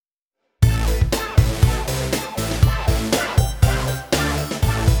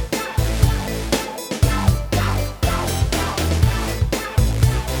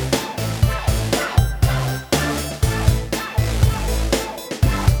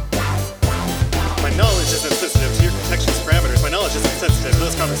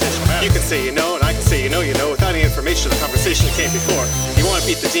those conversational matters. You can say you know, and I can say you know. Without any information, the conversation came before. You want to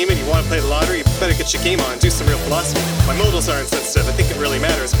beat the demon, you want to play the lottery, you better get your game on, do some real philosophy. My modals are insensitive, I think it really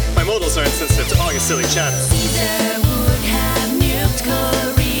matters. My modals are insensitive to all your silly chatter. Caesar would have nuked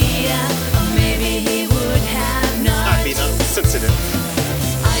Korea, or maybe he would have not. I'd be not insensitive.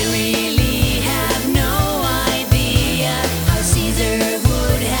 I really have no idea how Caesar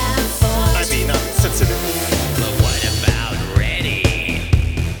would have fought. I'd be not insensitive. But what about ready?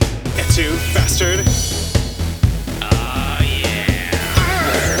 Get to, bastard. Oh yeah.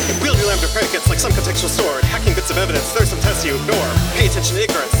 Wield your lambda predicates like some contextual sword. Hacking bits of evidence, there's some tests you ignore. Pay attention to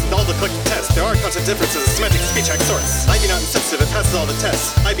ignorance, all the collective tests. There are content differences, semantic speech hack sorts. I be not insensitive, it passes all the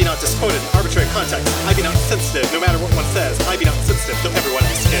tests. I be not disquoted, arbitrary context. I be not insensitive, no matter what one says. I be not insensitive, though everyone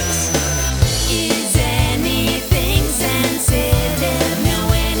else is. Is anything sensitive? No,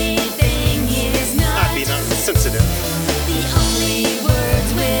 anything is not. I be not insensitive. The only words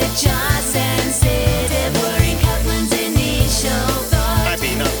which are sensitive were in Kaplan's initial thought. I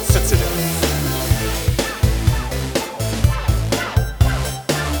be not insensitive.